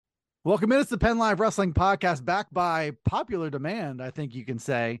Welcome in. It's the Penn Live Wrestling Podcast, back by popular demand, I think you can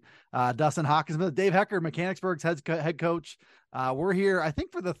say. Dustin Hawkinsmith, Dave Hecker, Mechanicsburg's head coach. We're here, I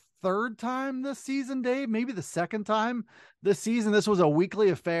think, for the third time this season, Dave, maybe the second time this season. This was a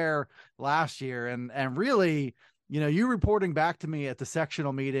weekly affair last year. And really, you reporting back to me at the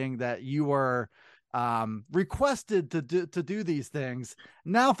sectional meeting that you were requested to do these things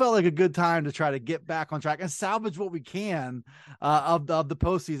now felt like a good time to try to get back on track and salvage what we can of the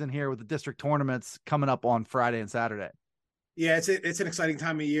postseason here with the district tournaments coming up on Friday and Saturday. Yeah, it's an exciting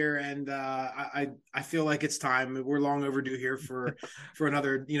time of year, and I feel like it's time. We're long overdue here for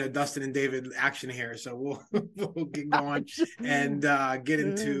another Dustin and David action here. So we'll we'll get going and get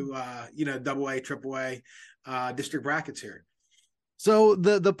into double A, triple A district brackets here. So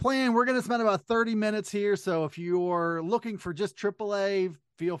the plan, we're going to spend about 30 minutes here. So if you're looking for just AAA,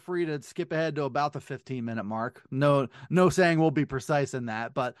 feel free to skip ahead to about the 15-minute mark. No saying we'll be precise in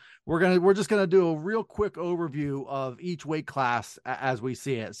that, but we're just going to do a real quick overview of each weight class as we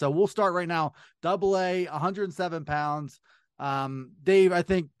see it. So we'll start right now. AA, 107 pounds. Dave, I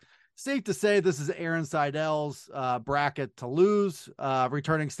think safe to say this is Aaron Seidel's bracket to lose,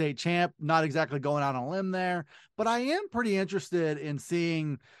 returning state champ. Not exactly going out on a limb there, but I am pretty interested in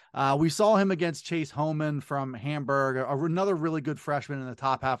seeing. We saw him against Chase Homan from Hamburg, another really good freshman in the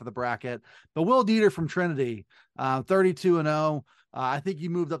top half of the bracket. But Will Dieter from Trinity, 32-0. I think he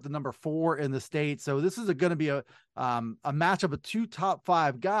moved up to number 4 in the state. So this is going to be a matchup of two top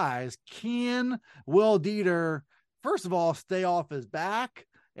 5 guys. Can Will Dieter, first of all, stay off his back?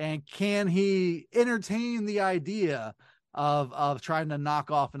 And can he entertain the idea of trying to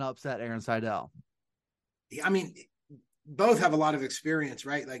knock off and upset Aaron Seidel? I mean, both have a lot of experience,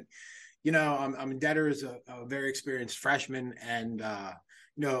 right? Like, Detter is a very experienced freshman and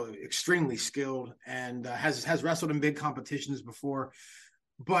extremely skilled and has wrestled in big competitions before.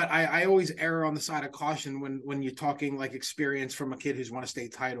 But I always err on the side of caution when you're talking like experience from a kid who's won a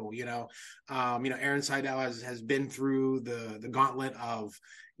state title. Aaron Seidel has been through the gauntlet of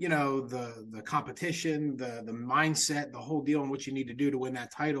the competition, the mindset, the whole deal, and what you need to do to win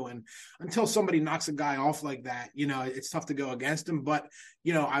that title. And until somebody knocks a guy off like that, it's tough to go against him. But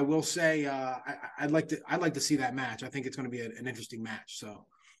I will say I'd like to see that match. I think it's going to be an interesting match. So.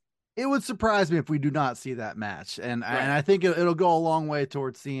 It would surprise me if we do not see that match. And Right. I think it'll go a long way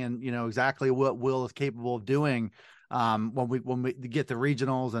towards seeing, exactly what Will is capable of doing when we get to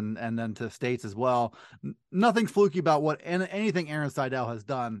regionals and then to states as well. Nothing fluky about anything Aaron Seidel has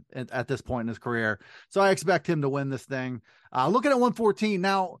done at this point in his career. So I expect him to win this thing. Looking at 114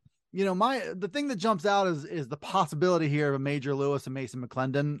 now, the thing that jumps out is the possibility here of a Major Lewis and Mason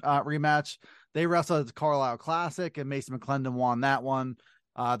McClendon rematch. They wrestled at the Carlisle Classic and Mason McClendon won that one.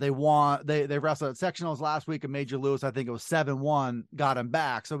 They wrestled at sectionals last week, and Major Lewis, I think it was 7-1, got him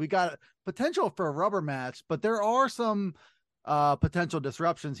back. So we got potential for a rubber match, but there are some potential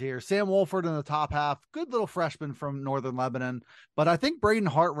disruptions here. Sam Wolford in the top half, good little freshman from Northern Lebanon, but I think Braden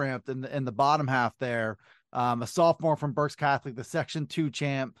Hartramp in the bottom half there, a sophomore from Berks Catholic, the Section 2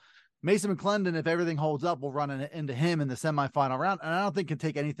 champ. Mason McClendon, if everything holds up, will run into him in the semifinal round, and I don't think can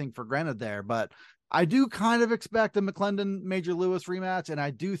take anything for granted there, but I do kind of expect a McClendon Major Lewis rematch, and I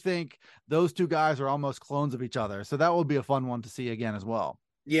do think those two guys are almost clones of each other. So that will be a fun one to see again as well.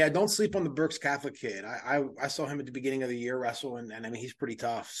 Yeah, don't sleep on the Berks Catholic kid. I saw him at the beginning of the year wrestle, and I mean he's pretty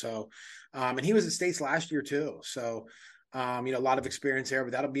tough. So, and he was at states last year too. So, a lot of experience there.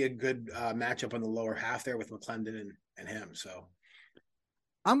 But that'll be a good matchup on the lower half there with McClendon and him. So.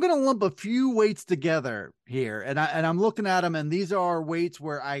 I'm going to lump a few weights together here, and I'm looking at them, and these are weights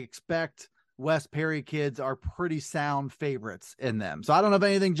where I expect West Perry kids are pretty sound favorites in them. So I don't know if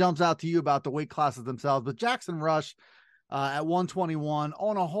anything jumps out to you about the weight classes themselves, but Jackson Rush at 121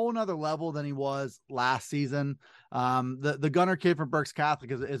 on a whole nother level than he was last season. The Gunner kid from Berks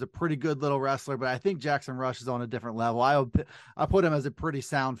Catholic is a pretty good little wrestler, but I think Jackson Rush is on a different level. I put him as a pretty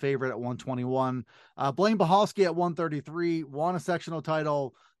sound favorite at 121. Blaine Bahalski at 133 won a sectional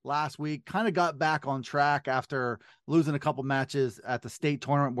title last week, kind of got back on track after losing a couple matches at the state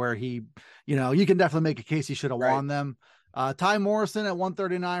tournament where he, you can definitely make a case he should have won them. Ty Morrison at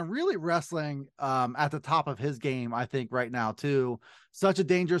 139, really wrestling at the top of his game, I think, right now, too. Such a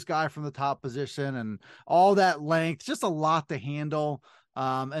dangerous guy from the top position and all that length, just a lot to handle.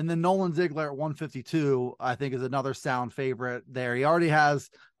 And then Nolan Ziegler at 152, I think, is another sound favorite there. He already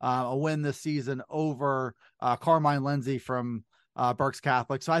has a win this season over Carmine Lindsay from Berks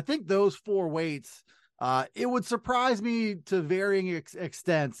Catholic. So I think those 4 weights, it would surprise me to varying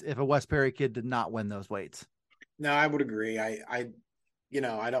extents if a West Perry kid did not win those weights. No, I would agree. I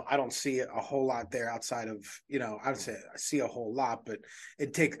I don't see a whole lot there outside of, I would say I see a whole lot, but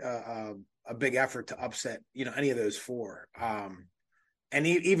it'd take a big effort to upset, any of those four. And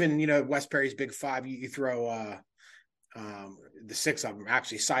even, West Perry's big five, you throw the six of them,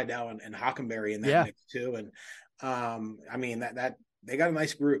 actually Seidel and Hockenberry in that mix too. And I mean, that they got a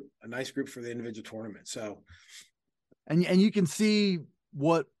nice group for the individual tournament. So, and you can see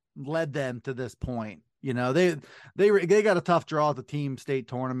what led them to this point. They got a tough draw at the team state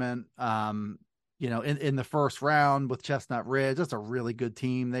tournament. In the first round with Chestnut Ridge. That's a really good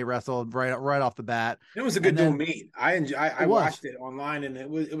team. They wrestled right off the bat. It was a good dual meet. I watched it online, and it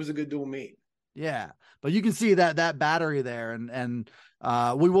was a good dual meet. Yeah, but you can see that battery there, and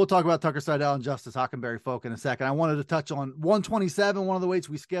we will talk about Tucker Seidel and Justice Hockenberry Folk in a second. I wanted to touch on 127, one of the weights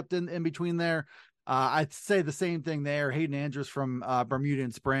we skipped in between there. I'd say the same thing there. Hayden Andrews from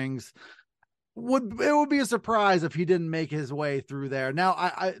Bermudian Springs. It would be a surprise if he didn't make his way through there.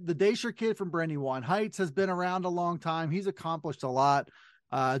 Now, the Daysher kid from Brandywine Heights has been around a long time. He's accomplished a lot.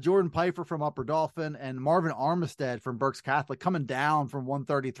 Jordan Pfeiffer from Upper Dolphin and Marvin Armistead from Berks Catholic coming down from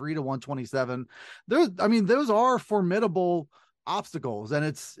 133 to 127. Those are formidable obstacles, and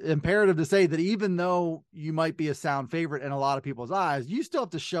it's imperative to say that even though you might be a sound favorite in a lot of people's eyes, you still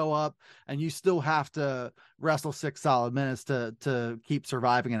have to show up and you still have to wrestle 6 solid minutes to keep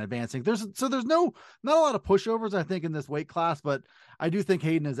surviving and advancing. There's not a lot of pushovers, I think, in this weight class, but I do think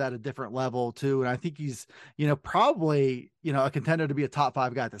Hayden is at a different level too, and I think he's probably a contender to be a top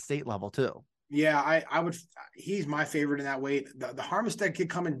 5 guy at the state level too. Yeah, I would. He's my favorite in that weight. The Harmstead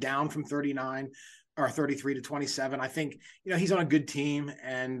kid coming down from 39 or 33 to 27. I think, he's on a good team,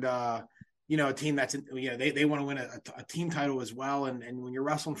 and, a team that's, they want to win a team title as well. And when you're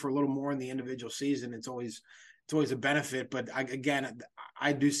wrestling for a little more in the individual season, it's always a benefit. But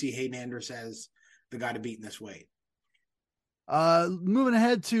I do see Hayden Andrews as the guy to beat in this weight. Moving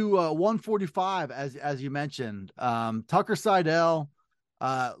ahead to 145, as you mentioned, Tucker Seidel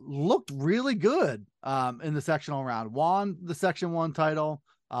looked really good in the sectional round, won the Section 1 title.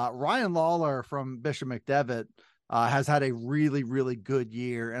 Ryan Lawler from Bishop McDevitt has had a really, really good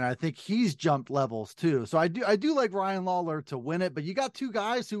year, and I think he's jumped levels too. So I do like Ryan Lawler to win it, but you got two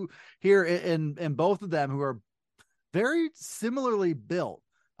guys who here in both of them who are very similarly built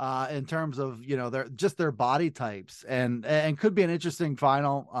in terms of their body types, and could be an interesting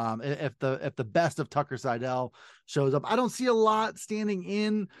final if the best of Tucker Seidel shows up. I don't see a lot standing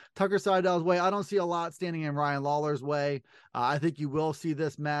in Tucker Seidel's way. I don't see a lot standing in Ryan Lawler's way. I think you will see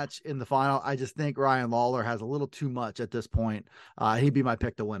this match in the final. I just think Ryan Lawler has a little too much at this point. He'd be my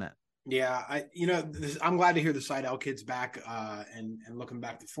pick to win it. Yeah, I'm glad to hear the Seidel kids back and looking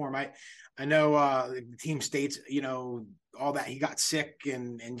back to form. I know the team states, all that he got sick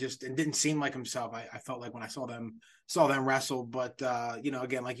and didn't seem like himself. I felt like when I saw them wrestle, but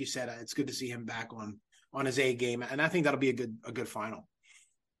again, like you said, it's good to see him back on his A game, and I think that'll be a good final.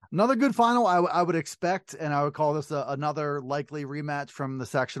 Another good final I would expect, and I would call this another likely rematch from the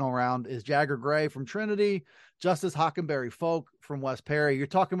sectional round, is Jagger Gray from Trinity, Justice Hockenberry Folk from West Perry. You're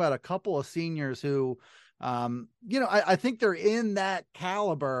talking about a couple of seniors who, I think they're in that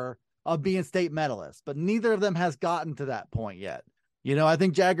caliber of being state medalists, but neither of them has gotten to that point yet. I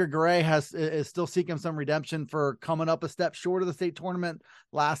think Jagger Gray is still seeking some redemption for coming up a step short of the state tournament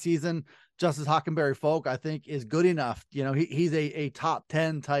last season. Justice Hockenberry Folk, I think, is good enough. He's a top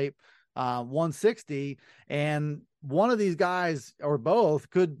 10 type 160, and one of these guys or both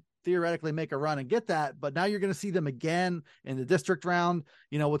could theoretically make a run and get that, but now you're going to see them again in the district round.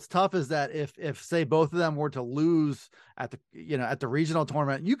 What's tough is that if say both of them were to lose at the regional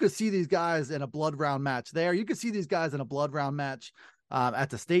tournament, you could see these guys in a blood round match there. You could see these guys in a blood round match at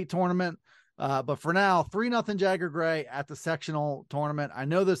the state tournament. But for now, 3-0 Jagger Gray at the sectional tournament. I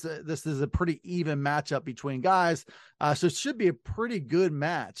know this is a pretty even matchup between guys, so it should be a pretty good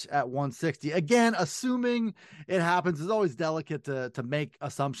match at 160. Again, assuming it happens, it's always delicate to make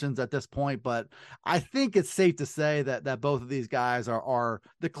assumptions at this point, but I think it's safe to say that both of these guys are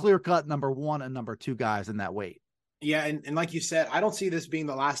the clear-cut number 1 and number 2 guys in that weight. Yeah, and like you said, I don't see this being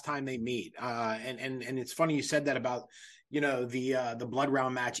the last time they meet. And it's funny you said that about the blood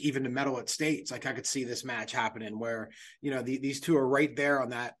round match, even to medal at states. Like I could see this match happening where these two are right there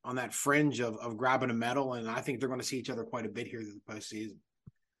on that fringe of grabbing a medal, and I think they're going to see each other quite a bit here through the postseason.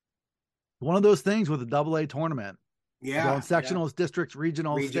 One of those things with a AA tournament. Yeah, going sectionals, districts,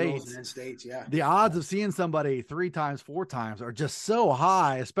 regionals, states. And states. Yeah, the odds of seeing somebody 3 times, 4 times are just so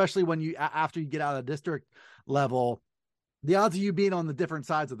high, especially when after you get out of district level. the odds of you being on the different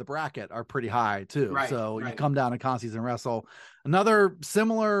sides of the bracket are pretty high too. Right, So you right. come down to consies and wrestle. Another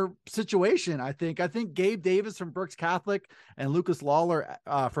similar situation, I think. I think Gabe Davis from Brooks Catholic and Lucas Lawler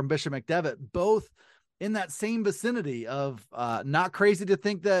from Bishop McDevitt, both in that same vicinity of not crazy to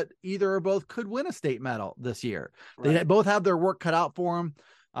think that either or both could win a state medal this year. Right. They both have their work cut out for them.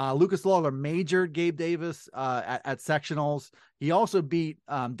 Lucas Lawler majored Gabe Davis at sectionals. He also beat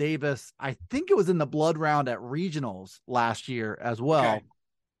Davis, I think it was in the blood round at regionals last year as well. Okay.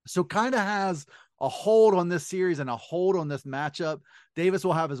 So kind of has a hold on this series and a hold on this matchup. Davis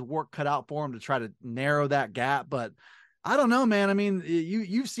will have his work cut out for him to try to narrow that gap, but I don't know, man. I mean,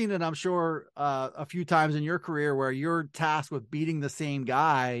 you've seen it, I'm sure, a few times in your career where you're tasked with beating the same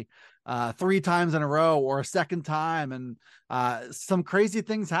guy 3 times in a row or a second time. And some crazy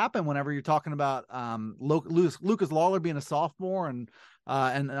things happen whenever you're talking about Lucas Lawler being a sophomore and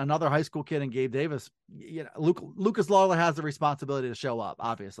another high school kid and Gabe Davis. You know, Lucas Lawler has the responsibility to show up,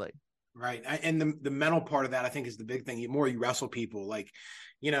 obviously. Right. And the mental part of that, I think, is the big thing. The more you wrestle people, like,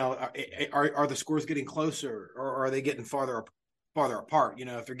 you know, are the scores getting closer or are they getting farther apart? You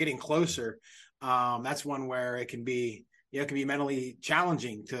know, if they're getting closer, that's one where it can be, it can be mentally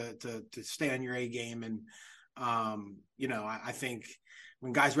challenging to stay on your A game. And, you know, I think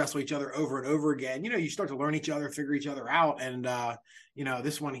when guys wrestle each other over and over again, you know, you start to learn each other, figure each other out. And, you know,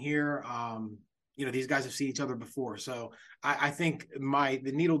 this one here, you know, these guys have seen each other before. So I think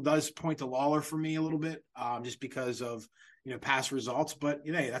the needle does point to Lawler for me a little bit, just because of, you know, past results, but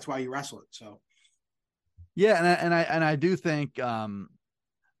you know, that's why you wrestle it. So. Yeah. And I do think,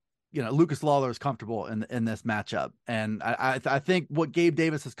 you know, Lucas Lawler is comfortable in this matchup. And I think what Gabe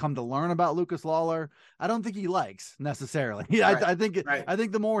Davis has come to learn about Lucas Lawler, I don't think he likes necessarily. Right. I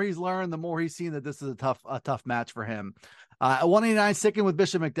think the more he's learned, the more he's seen that this is a tough match for him. At 189, sticking with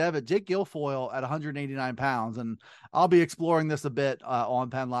Bishop McDevitt, Jake Guilfoyle at 189 pounds. And I'll be exploring this a bit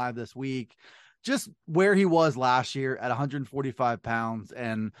on Penn Live this week. Just where he was last year at 145 pounds,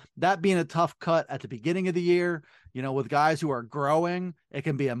 and that being a tough cut at the beginning of the year. You know, with guys who are growing, it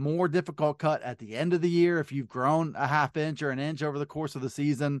can be a more difficult cut at the end of the year if you've grown a half inch or an inch over the course of the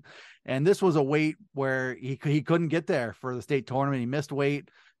season. And this was a weight where he couldn't get there for the state tournament. He missed weight.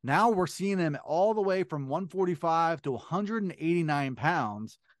 Now we're seeing him all the way from 145 to 189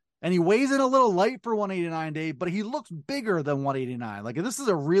 pounds. And he weighs in a little light for 189, Dave, but he looks bigger than 189. Like, this is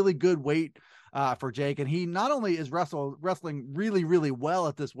a really good weight for Jake. And he not only is wrestling really, really well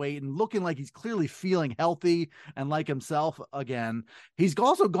at this weight and looking like he's clearly feeling healthy and like himself again, he's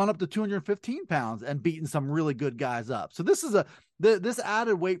also gone up to 215 pounds and beaten some really good guys up. So this is this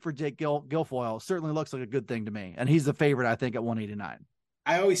added weight for Jake Guilfoyle certainly looks like a good thing to me. And he's the favorite, I think, at 189.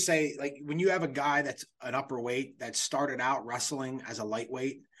 I always say, like, when you have a guy that's an upper weight that started out wrestling as a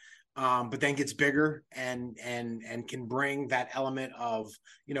lightweight, but then gets bigger and can bring that element of,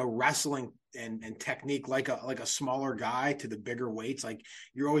 you know, wrestling and technique like a smaller guy to the bigger weights, like,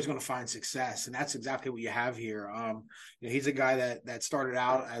 you're always going to find success. And that's exactly what you have here. You know, he's a guy that started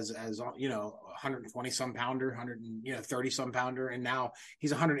out as you know, 120 some pounder, 130 some pounder, and now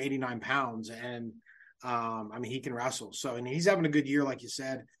he's 189 pounds. And I mean, he can wrestle. So, and he's having a good year, like you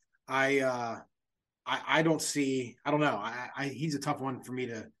said. I don't know. He's a tough one for me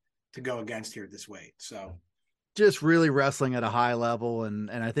to go against here this weight. So just really wrestling at a high level. And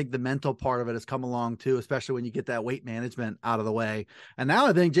I think the mental part of it has come along too, especially when you get that weight management out of the way. And now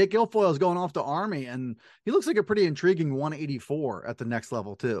I think Jake Guilfoyle is going off to Army, and he looks like a pretty intriguing 184 at the next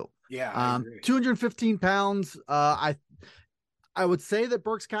level too. Yeah. 215 pounds. I would say that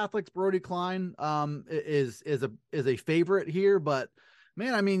Berks Catholic's Brody Klein is a favorite here, but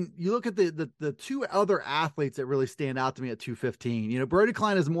man, I mean, you look at the two other athletes that really stand out to me at 215. You know, Brody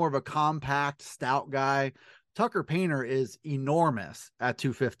Klein is more of a compact, stout guy. Tucker Painter is enormous at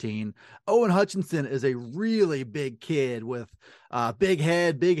 215. Owen Hutchinson is a really big kid with big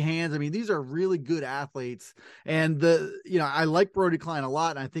head, big hands. I mean, these are really good athletes. And I like Brody Klein a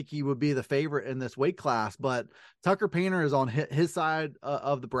lot, and I think he would be the favorite in this weight class. But Tucker Painter is on his side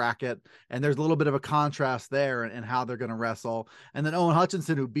of the bracket, and there's a little bit of a contrast there in how they're going to wrestle. And then Owen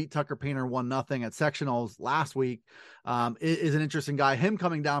Hutchinson, who beat Tucker Painter 1-0 at sectionals last week, is an interesting guy. Him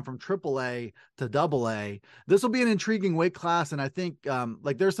coming down from AAA to AA. This will be an intriguing weight class, and I think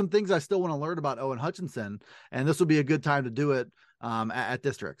there's some things I still want to learn about Owen Hutchinson, and this will be a good time to do it at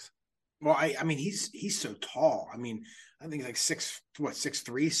districts. Well, I mean, he's so tall. I mean, I think like 6'3",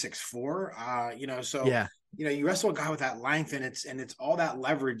 6'4". You know, so yeah. You know, you wrestle a guy with that length, and it's all that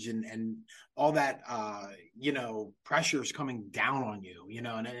leverage and all that you know, pressure is coming down on you. You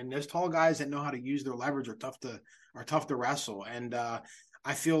know, and those tall guys that know how to use their leverage are tough to wrestle. And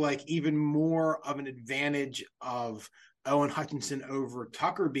I feel like even more of an advantage of Owen Hutchinson over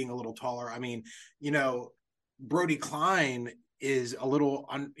Tucker being a little taller. I mean, you know, Brody Klein is a little,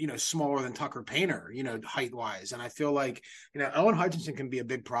 smaller than Tucker Painter, height wise. And I feel like, Owen Hutchinson can be a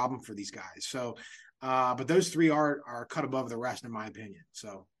big problem for these guys. So, but those three are cut above the rest, in my opinion.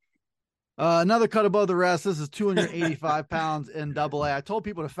 So, another cut above the rest. This is 285 pounds in double A. I told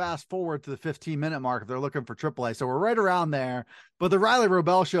people to fast forward to the 15-minute mark if they're looking for triple A. So we're right around there. But the Riley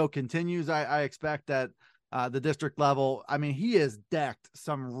Robel show continues. I expect that the district level, I mean, he has decked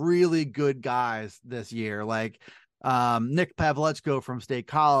some really good guys this year. Like Nick Pavlechko from State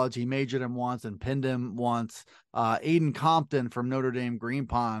College. He majored him once and pinned him once. Aiden Compton from Notre Dame Green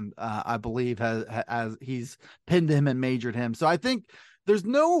Pond, I believe, has he's pinned him and majored him. So I think there's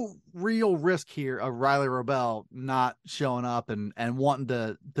no real risk here of Riley Robel not showing up and wanting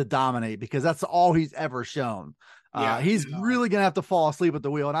to dominate, because that's all he's ever shown. He's really going to have to fall asleep at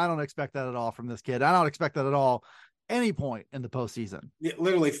the wheel, and I don't expect that at all from this kid. I don't expect that at all any point in the postseason. Yeah,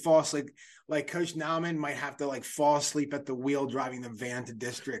 literally fall asleep. Like Coach Nauman might have to like fall asleep at the wheel driving the van to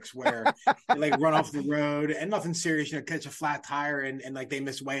districts where they like run off the road and nothing serious, catch a flat tire and like they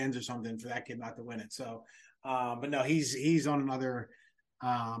miss weigh-ins or something for that kid not to win it. So, but no, he's on another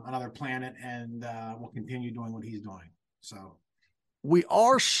planet and will continue doing what he's doing. So we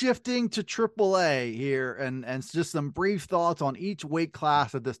are shifting to AAA here, and just some brief thoughts on each weight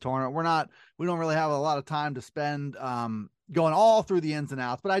class of this tournament. We don't really have a lot of time to spend going all through the ins and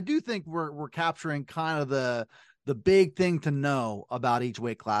outs, but I do think we're capturing kind of the big thing to know about each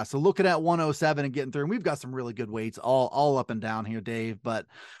weight class. So looking at 107 and getting through, and we've got some really good weights all up and down here, Dave, but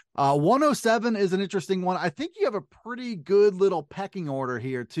 107 is an interesting one. I think you have a pretty good little pecking order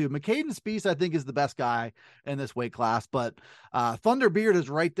here too. McCaden Spees, I think, is the best guy in this weight class, but Thunderbeard is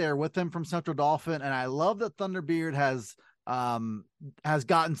right there with him from Central Dauphin. And I love that Thunderbeard has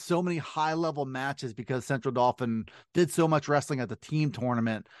gotten so many high level matches because Central Dauphin did so much wrestling at the team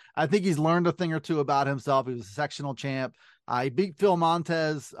tournament. I think he's learned a thing or two about himself. He was a sectional champ. He beat Phil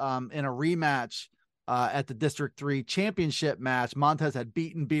Montez in a rematch at the District 3 championship match. Montez had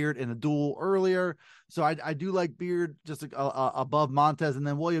beaten Beard in a duel earlier. So I do like Beard just above Montez. And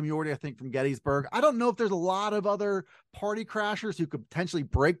then William Yorty, I think, from Gettysburg. I don't know if there's a lot of other party crashers who could potentially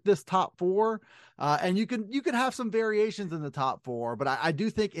break this top four. And you could have some variations in the top four, but I do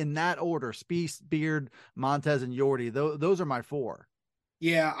think in that order, Spees, Beard, Montez, and Yorty, those are my four.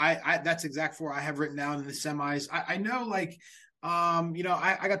 Yeah, I that's exact four I have written down in the semis. I know, like,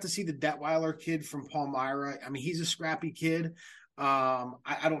 I got to see the Detweiler kid from Palmyra. I mean, he's a scrappy kid.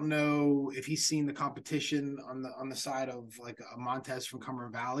 I don't know if he's seen the competition on the side of like a Montez from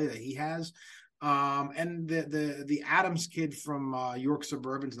Cumberland Valley that he has. And the Adams kid from York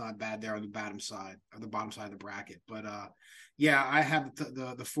Suburban's not bad there on the bottom side of the bracket. But yeah, I have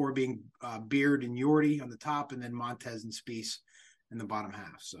the four being Beard and Yorty on the top, and then Montez and Spees in the bottom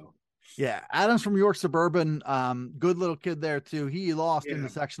half. So yeah, Adams from York Suburban, good little kid there too. He lost in the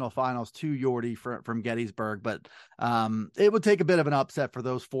sectional finals to Yorty from Gettysburg, but it would take a bit of an upset for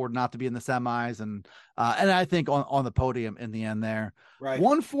those four not to be in the semis, and I think on the podium in the end there. Right.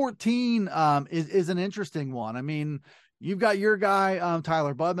 114 is an interesting one. I mean, you've got your guy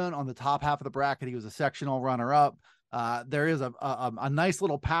Tyler Budman on the top half of the bracket. He was a sectional runner-up. There is a nice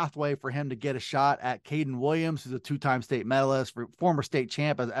little pathway for him to get a shot at Caden Williams, who's a two-time state medalist, former state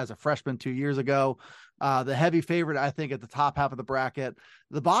champ as a freshman 2 years ago. The heavy favorite, I think, at the top half of the bracket.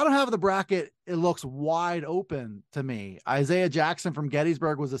 The bottom half of the bracket, it looks wide open to me. Isaiah Jackson from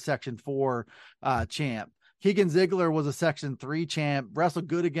Gettysburg was a Section 4 champ. Keegan Ziegler was a Section 3 champ, wrestled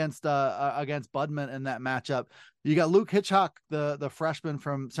good against Budman in that matchup. You got Luke Hitchcock, the freshman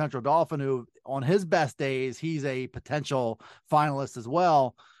from Central Dauphin, who on his best days, he's a potential finalist as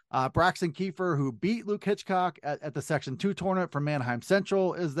well. Braxton Kiefer, who beat Luke Hitchcock at the Section 2 tournament from Manheim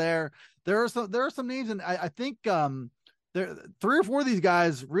Central, is there. There are some names, and I think there 3 or 4 of these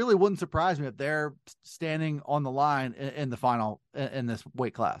guys really wouldn't surprise me if they're standing on the line in the final in this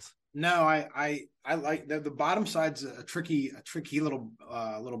weight class. No, I like the bottom side's a tricky little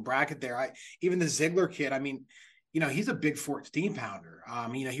bracket there. Even the Ziegler kid, I mean, he's a big 14 pounder.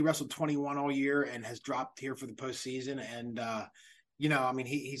 He wrestled 21 all year and has dropped here for the postseason. And I mean,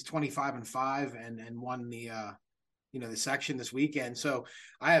 he's 25-5 and won the the section this weekend. So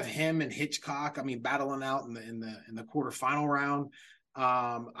I have him and Hitchcock, I mean, battling out in the quarterfinal round.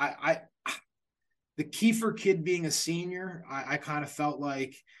 The Kiefer kid being a senior, I kind of felt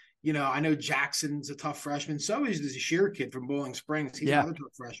like, I know Jackson's a tough freshman. So is the Shear kid from Bowling Springs. He's another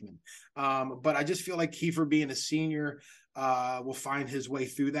tough freshman. But I just feel like Kiefer being a senior will find his way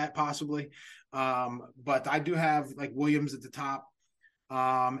through that possibly. But I do have like Williams at the top.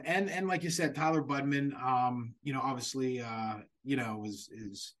 And like you said, Tyler Budman, obviously,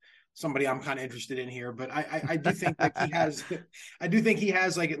 is somebody I'm kind of interested in here. But I do think like he has, I do think he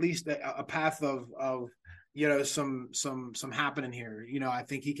has like at least a path of some happening here. I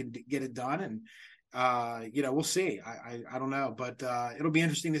think he can get it done, and we'll see. I don't know, but it'll be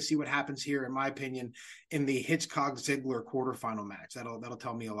interesting to see what happens here, in my opinion, in the Hitchcock Ziggler quarterfinal match. That'll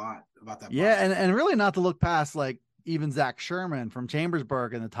tell me a lot about that. Yeah, and really not to look past like even Zach Sherman from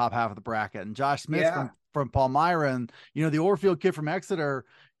Chambersburg in the top half of the bracket, and Josh Smith from Palmyra, and the Orfield kid from Exeter.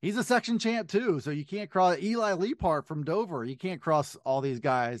 He's a section champ too, so you can't cross Eli Leapart from Dover. You can't cross all these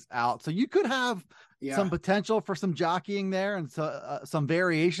guys out. So you could have some potential for some jockeying there and some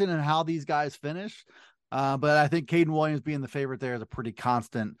variation in how these guys finish. But I think Caden Williams being the favorite there is a pretty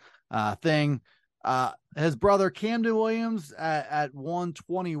constant thing. His brother Camden Williams at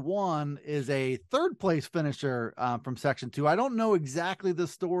 121 is a third place finisher from section 2. I don't know exactly the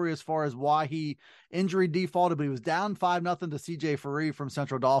story as far as why he injury defaulted, but he was down 5-0 to CJ Faree from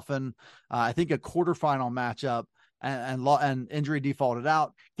Central Dauphin. I think a quarterfinal matchup, and injury defaulted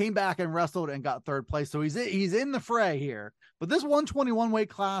out, came back and wrestled and got third place. So he's in the fray here. But this 121 weight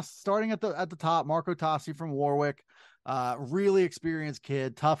class, starting at the top, Marco Tassi from Warwick. Really experienced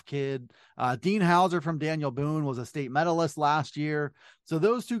kid, tough kid. Dean Hauser from Daniel Boone was a state medalist last year. So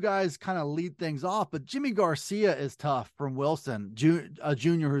those two guys kind of lead things off, but Jimmy Garcia is tough from Wilson, a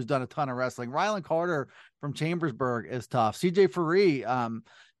junior who's done a ton of wrestling. Rylan Carter from Chambersburg is tough. CJ Faree,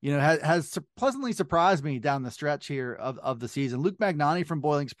 has pleasantly surprised me down the stretch here of the season. Luke Magnani from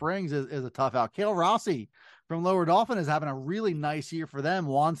Boiling Springs is a tough out. Cale Rossi from Lower Dauphin is having a really nice year for them.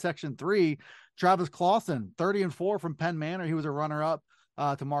 Won section 3. Travis Clausen, 30-4 from Penn Manor. He was a runner-up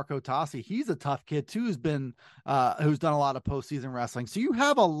to Marco Tassi. He's a tough kid too, who's done a lot of postseason wrestling. So you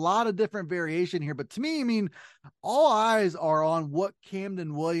have a lot of different variation here. But to me, I mean, all eyes are on what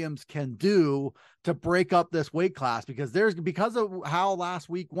Camden Williams can do to break up this weight class, because of how last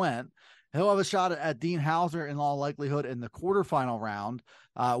week went, he'll have a shot at Dean Hauser in all likelihood in the quarterfinal round.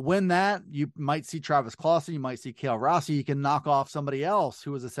 Win that, you might see Travis Clausen, you might see Cale Rossi. You can knock off somebody else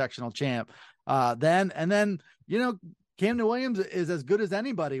who was a sectional champ. Then Camden Williams is as good as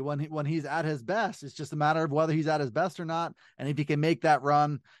anybody when he's at his best. It's just a matter of whether he's at his best or not, and if he can make that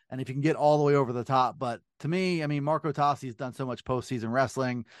run, and if he can get all the way over the top. But to me, I mean, Marco Tassi's done so much postseason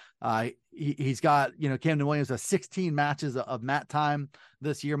wrestling. He's got, Camden Williams has 16 matches of mat time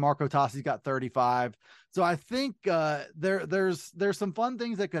this year. Marco Tassi's got 35. So I think there's some fun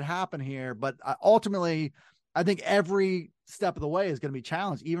things that could happen here, but ultimately, I think every step of the way is going to be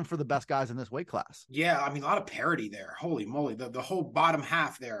challenged, even for the best guys in this weight class. Yeah, I mean, a lot of parity there. Holy moly. The whole bottom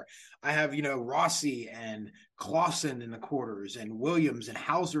half there. I have, Rossi and Clausen in the quarters, and Williams and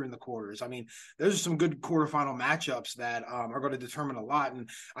Hauser in the quarters. I mean, those are some good quarterfinal matchups that are going to determine a lot. And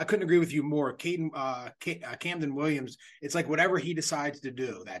I couldn't agree with you more. Camden Williams, it's like whatever he decides to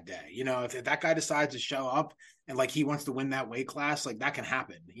do that day. If that guy decides to show up and like he wants to win that weight class, like that can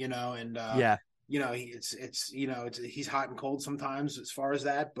happen, and yeah. He's hot and cold sometimes as far as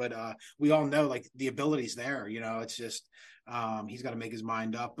that, but we all know like the ability's there. It's just he's got to make his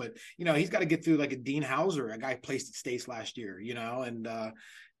mind up. But he's got to get through like a Dean Hauser, a guy placed at States last year. And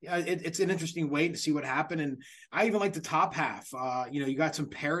it's an interesting weight to see what happened. And I even like the top half. You got some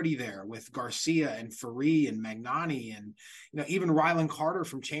parity there with Garcia and Faree and Magnani, and even Rylan Carter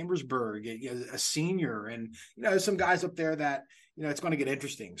from Chambersburg, a senior, and there's some guys up there that it's going to get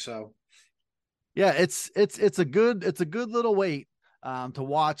interesting. So. Yeah, it's a good little weight to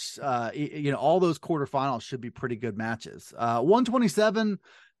watch. All those quarterfinals should be pretty good matches. 127.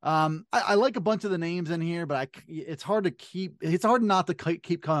 I like a bunch of the names in here, but it's hard not to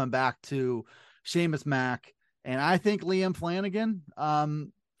keep coming back to Seamus Mack, and I think Liam Flanagan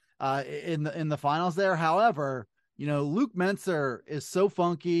in the finals there. However, Luke Menser is so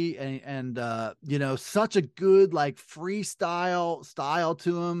funky and such a good like freestyle style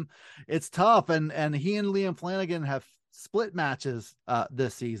to him. It's tough. And he and Liam Flanagan have split matches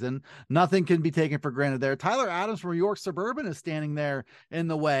this season. Nothing can be taken for granted there. Tyler Adams from York Suburban is standing there in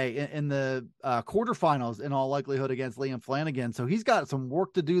the way in the quarterfinals in all likelihood against Liam Flanagan. So he's got some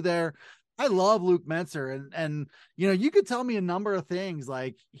work to do there. I love Luke Menser, and you could tell me a number of things,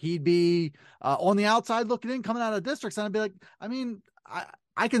 like he'd be on the outside looking in, coming out of districts, and I'd be like, I mean,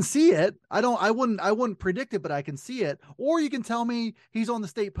 I can see it. I wouldn't predict it, but I can see it. Or you can tell me he's on the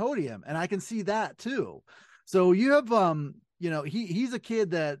state podium, and I can see that too. So you have he's a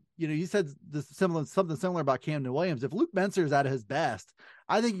kid that you said something similar about Camden Williams. If Luke Menser is at his best,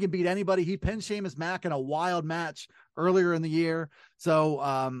 I think he can beat anybody. He pinned Seamus Mack in a wild match earlier in the year. So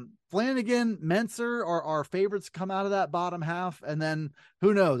Flanagan, Mensah are favorites to come out of that bottom half. And then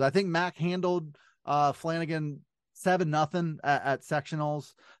who knows? I think Mack handled Flanagan 7-0 at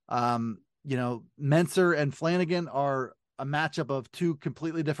sectionals. Mensah and Flanagan are a matchup of two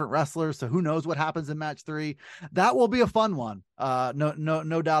completely different wrestlers. So who knows what happens in match 3? That will be a fun one.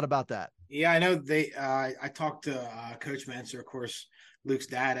 No doubt about that. Yeah, I know I talked to Coach Mensah, of course, Luke's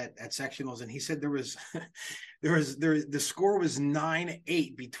dad at sectionals, and he said the score was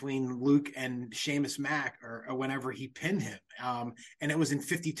 9-8 between Luke and Seamus Mack or whenever he pinned him. And it was in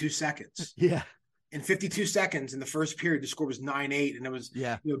 52 seconds. Yeah. In 52 seconds in the first period, the score was 9-8, and it was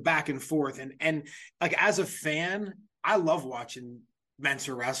back and forth. And like, as a fan, I love watching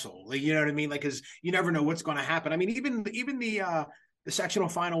Mensah wrestle. Like, you know what I mean? Like, because you never know what's going to happen. I mean, even the sectional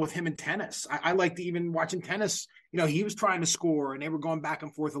final with him in tennis, I liked even watching tennis. He was trying to score, and they were going back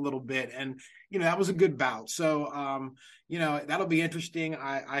and forth a little bit, and that was a good bout. So that'll be interesting.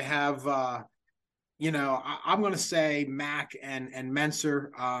 I have I'm going to say Mack and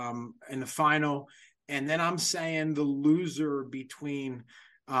Mensah in the final, and then I'm saying the loser between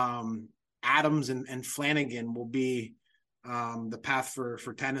Adams and Flanagan will be the path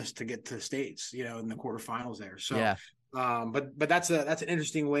for tennis to get to states, in the quarterfinals there. So, yeah. But that's an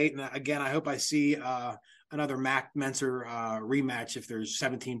interesting weight. And again, I hope I see another Mack Mensah rematch if there's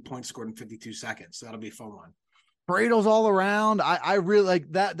 17 points scored in 52 seconds. So that'll be a fun one. Bradles all around. I really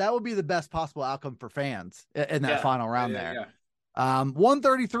like that. That would be the best possible outcome for fans in that final round there. Yeah.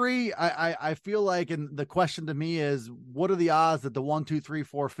 133. I feel like, and the question to me is, what are the odds that the 1, 2, 3,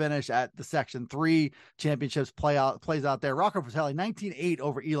 4 finish at the Section 3 championships plays out there? Rocco Fratelli 19-8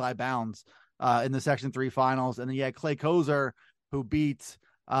 over Eli Bounds in the Section 3 finals, and then you had Clay Kozer, who beat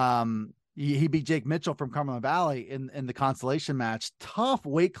he beat Jake Mitchell from Cumberland Valley in the consolation match. Tough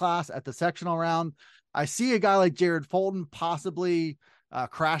weight class at the sectional round. I see a guy like Jared Fulton possibly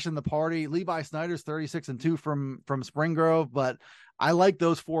crashing the party. Levi Snyder's 36-2 from Spring Grove, but I like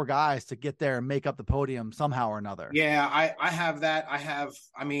those 4 guys to get there and make up the podium somehow or another. Yeah, I have that.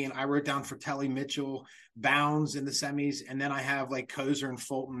 I wrote down Fratelli, Mitchell, Bounds in the semis, and then I have like Kozer and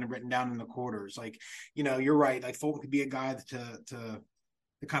Fulton written down in the quarters. Like, you're right. Like, Fulton could be a guy to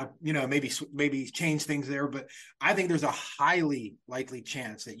kind of, maybe change things there, but I think there's a highly likely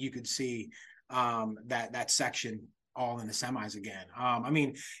chance that you could see that section all in the semis again.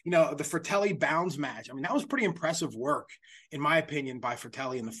 The Fratelli Bounds match, that was pretty impressive work, in my opinion, by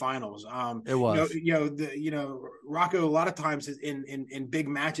Fratelli in the finals. It was, Rocco, a lot of times in big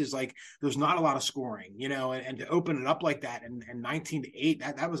matches, like, there's not a lot of scoring, and to open it up like that and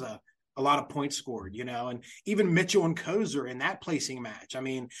 19-8, that was a lot of points scored, and even Mitchell and Kozer in that placing match.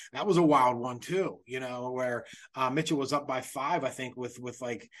 That was a wild one too, where Mitchell was up by 5, I think, with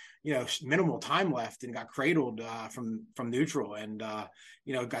like, minimal time left, and got cradled from neutral, and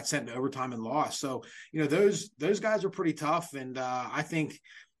got sent to overtime and lost. So, those guys are pretty tough. And I think,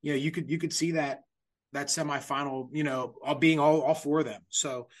 you could see that semifinal, all being all 4 of them.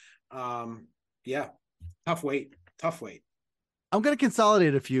 So tough weight. I'm going to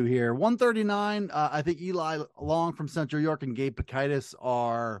consolidate a few here. 139, I think Eli Long from Central York and Gabe Pakaitis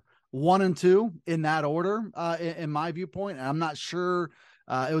are 1 and 2 in that order, in my viewpoint. And I'm not sure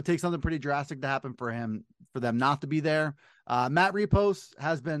it would take something pretty drastic to happen for them not to be there. Matt Repos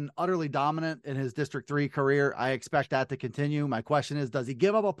has been utterly dominant in his District 3 career. I expect that to continue. My question is, does he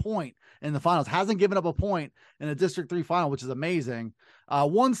give up a point in the finals? Hasn't given up a point in a District 3 final, which is amazing.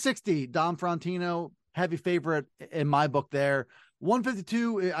 160, Dom Frontino, heavy favorite in my book there.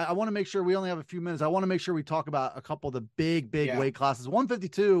 152, I want to make sure we only have a few minutes. I want to make sure we talk about a couple of the big weight classes.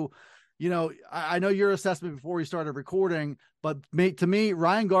 152, I know your assessment before we started recording, but to me,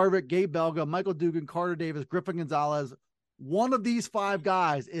 Ryan Garvik, Gabe Belga, Michael Dugan, Carter Davis, Griffin Gonzalez, one of these 5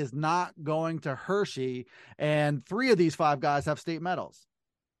 guys is not going to Hershey, and 3 of these 5 guys have state medals.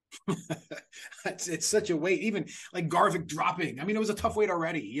 It's such a weight, even like Garvik dropping. It was a tough weight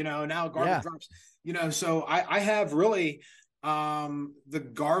already, now Garvik drops, so I have really the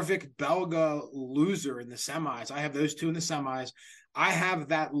Garvik Belga loser in the semis. I have those 2 in the semis. I have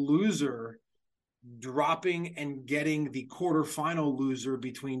that loser dropping and getting the quarterfinal loser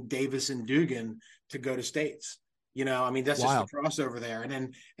between Davis and Dugan to go to states. That's just the crossover there.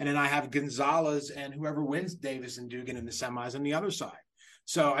 And then I have Gonzalez and whoever wins Davis and Dugan in the semis on the other side.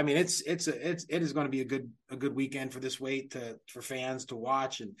 So, it is going to be a good weekend for this weight for fans to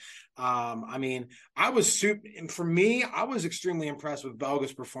watch. And, I was extremely impressed with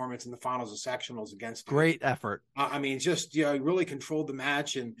Belga's performance in the finals of sectionals against him. Great effort. Really controlled the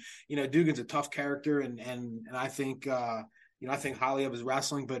match, and, Dugan's a tough character. And I think, I think highly of his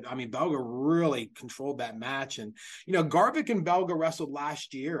wrestling, but I mean, Belga really controlled that match. And, Garvik and Belga wrestled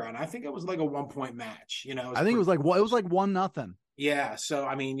last year, and I think it was like a 1 point match, I think it was like, it was like 1-0. Yeah. So,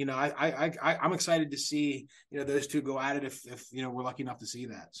 I mean, I'm excited to see, those two go at it if, we're lucky enough to see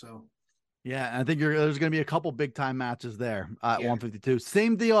that. So, yeah, I think there's going to be a couple big time matches there at 152.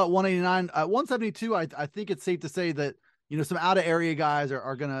 Same deal at 189. At 172, I think it's safe to say that, some out of area guys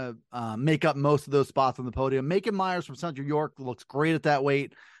are going to make up most of those spots on the podium. Macon Myers from Central York looks great at that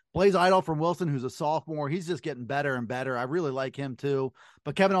weight. Blaze Idol from Wilson, who's a sophomore, he's just getting better and better. I really like him too.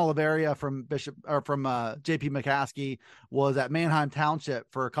 But Kevin Oliveria from JP McCaskey was at Manheim Township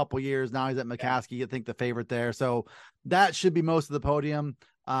for a couple years. Now he's at McCaskey. I think the favorite there. So that should be most of the podium.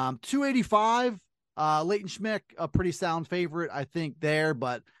 285, Leighton Schmick, a pretty sound favorite, I think there,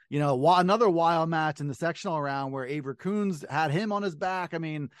 but another wild match in the sectional round where Avery Coons had him on his back. I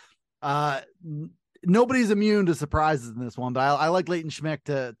mean, nobody's immune to surprises in this one, but I like Leighton Schmick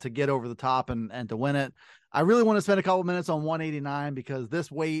to get over the top and to win it. I really want to spend a couple minutes on 189 because this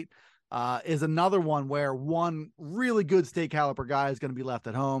weight is another one where one really good state caliber guy is going to be left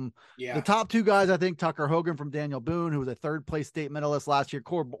at home. Yeah. The top two guys, I think Tucker Hogan from Daniel Boone, who was a third place state medalist last year.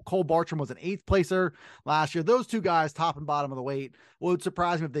 Cole Bartram was an 8th placer last year. Those two guys, top and bottom of the weight, would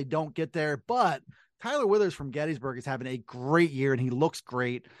surprise me if they don't get there. But Tyler Withers from Gettysburg is having a great year and he looks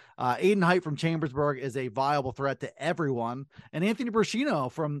great. Aiden Height from Chambersburg is a viable threat to everyone. And Anthony Brashino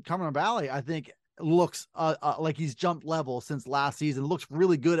from Cumberland Valley, I think, looks like he's jumped level since last season, looks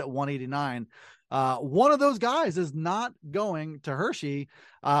really good at 189. One of those guys is not going to Hershey,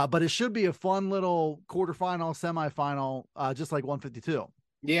 but it should be a fun little quarterfinal, semifinal, just like 152.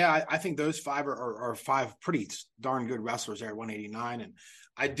 Yeah, I think those five are five pretty darn good wrestlers there at 189. And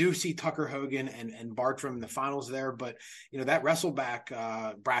I do see Tucker Hogan and Bartram in the finals there, but that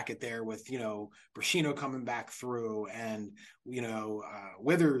wrestleback bracket there with Brashino coming back through and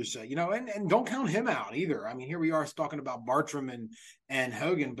Withers, and don't count him out either. I mean, here we are talking about Bartram and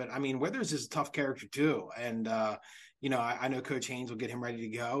Hogan, but I mean Withers is a tough character too, and I know Coach Haynes will get him ready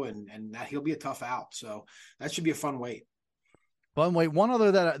to go, and that he'll be a tough out. So that should be a fun weight. Fun weight. One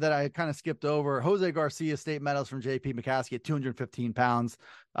other that I kind of skipped over, Jose Garcia, state medals from JP McCaskey at 215 pounds.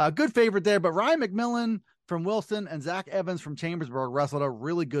 Good favorite there, but Ryan McMillan from Wilson and Zach Evans from Chambersburg wrestled a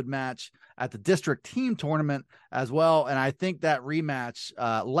really good match at the district team tournament as well. And I think that rematch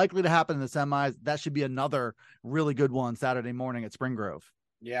likely to happen in the semis. That should be another really good one Saturday morning at Spring Grove.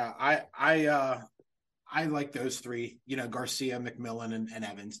 Yeah, I like those three, Garcia, McMillan, and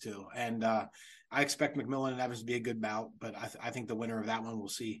Evans too. And I expect McMillan and Evans to be a good bout, but I think the winner of that one will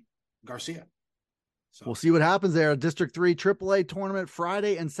see Garcia. So we'll see what happens there. District 3 AAA tournament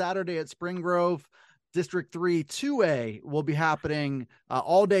Friday and Saturday at Spring Grove. District 3 2A will be happening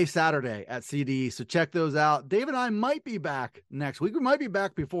all day Saturday at CD. So check those out. Dave and I might be back next week. We might be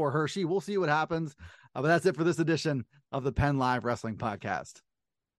back before Hershey. We'll see what happens. But that's it for this edition of the Penn Live Wrestling Podcast.